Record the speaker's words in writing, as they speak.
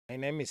My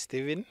name is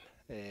Steven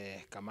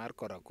Kamar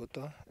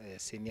Korakuto,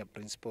 Senior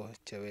Principal,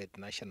 Chewet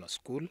National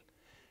School.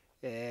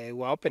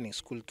 We're opening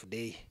school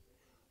today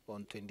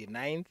on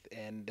 29th,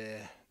 and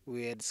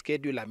we had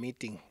scheduled a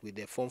meeting with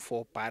the Form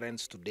 4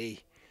 parents today.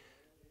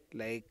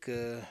 Like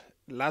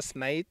last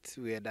night,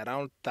 we had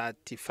around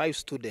 35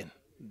 students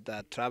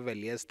that traveled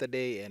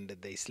yesterday and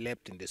they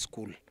slept in the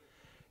school.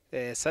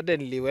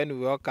 Suddenly, when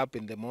we woke up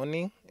in the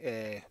morning,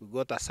 we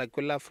got a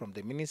circular from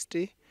the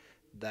ministry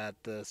that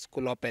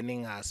school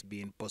opening has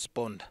been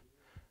postponed.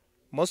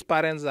 Most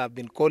parents have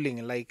been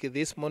calling, like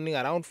this morning,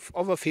 around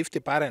over 50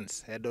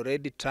 parents had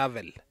already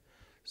traveled.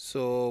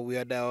 So we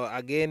had,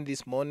 again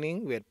this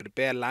morning, we had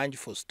prepared lunch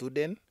for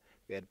students.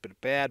 We had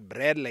prepared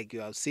bread, like you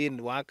have seen,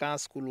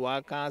 workers, school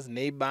workers,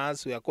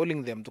 neighbors. We are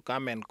calling them to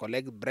come and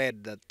collect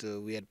bread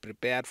that we had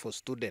prepared for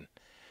students.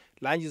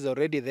 Lunch is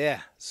already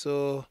there.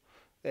 So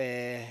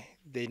the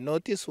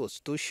notice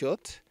was too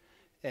short,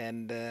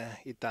 and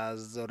it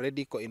has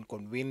already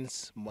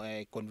inconvenienced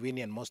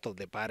most of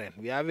the parents.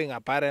 We are having a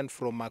parent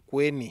from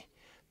MAKWINY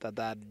that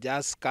had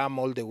just come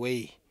all the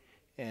way,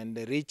 and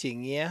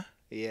reaching here,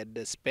 he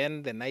had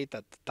spent the night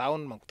at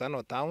town,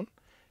 Makutano town,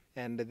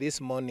 and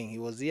this morning he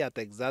was here at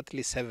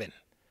exactly 7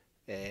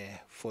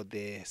 for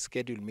the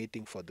scheduled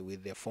meeting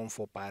with the Form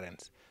 4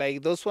 parents.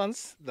 Like those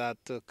ones that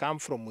come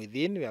from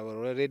within, we have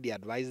already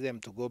advised them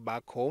to go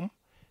back home.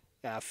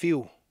 A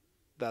few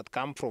that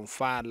come from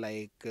far,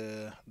 like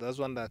those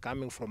ones that are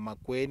coming from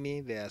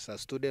MAKWINY, there's a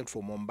student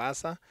from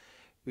Mombasa.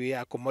 We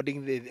are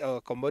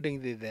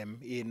accommodating them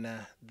in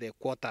the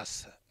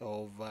quarters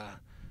of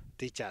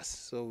teachers.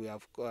 So we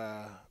have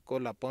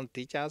called upon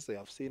teachers. You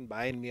have seen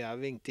behind me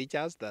having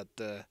teachers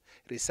that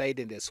reside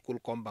in the school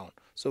compound.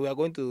 So we are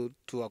going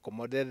to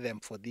accommodate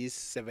them for these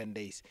 7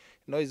 days.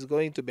 You know, it's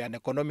going to be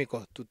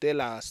uneconomical to tell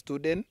a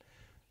student,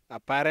 a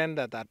parent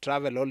that are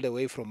travel all the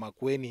way from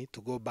MAKWINY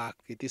to go back.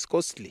 It is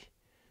costly.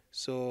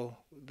 So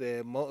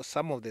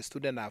some of the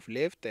students have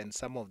left, and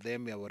some of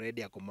them we have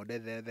already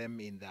accommodated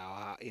them in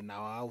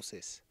our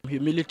houses.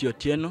 Humility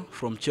Otieno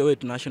from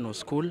Chewet National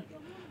School.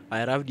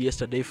 I arrived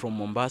yesterday from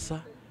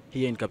Mombasa,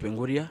 here in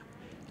Kapenguria.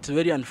 It's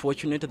very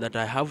unfortunate that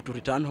I have to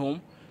return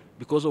home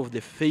because of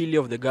the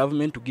failure of the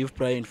government to give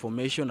prior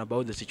information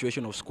about the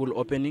situation of school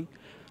opening.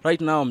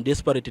 Right now I'm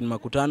desperate in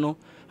Makutano.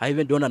 I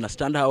even don't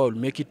understand how I will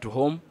make it to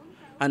home.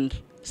 And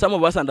some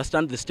of us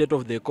understand the state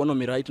of the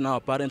economy right now. Our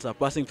parents are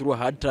passing through a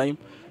hard time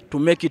to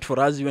make it for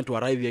us even to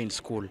arrive here in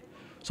school.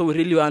 So we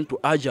really want to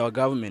urge our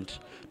government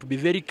to be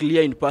very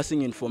clear in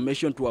passing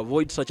information to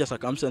avoid such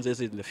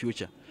circumstances in the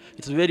future.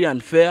 It's very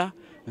unfair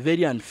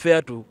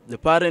to the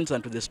parents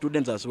and to the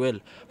students as well.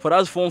 For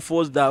us Form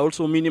 4s, they are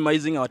also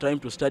minimizing our time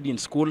to study in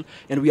school,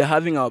 and we are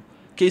having our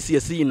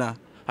KISII in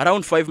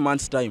around 5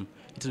 months' time.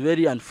 It's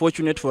very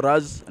unfortunate for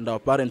us and our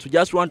parents. We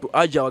just want to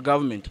urge our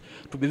government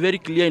to be very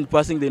clear in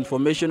passing the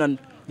information, and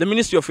the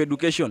Ministry of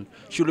Education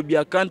should be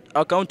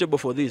accountable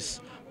for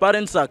this.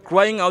 Parents are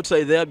crying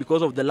outside there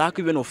because of the lack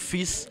even of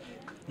fees.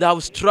 They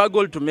have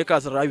struggled to make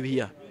us arrive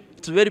here.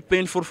 It's very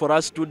painful for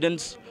us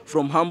students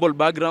from humble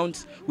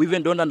backgrounds. We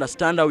even don't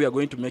understand how we are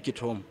going to make it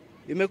home.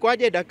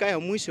 Imekuwaje dakika ya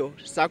mwisho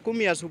saa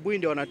 10 asubuhi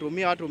ndio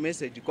wanatumia watu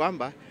message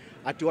kwamba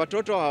ati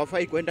watoto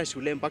hawafai kwenda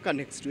shule mpaka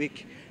next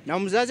week. Na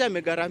mzazi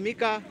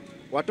amegaramika,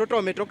 watoto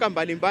wametoka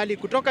mbalimbali.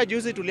 Kutoka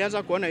juzi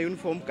tulianza kuona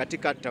uniform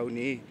katika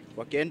tauni hii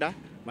wakienda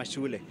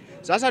mashule.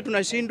 Sasa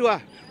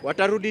tunashindwa,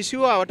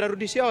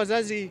 watarudishia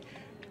wazazi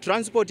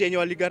transport yenye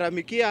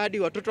waligaramikia hadi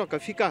watoto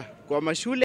wakafika kwa mashule.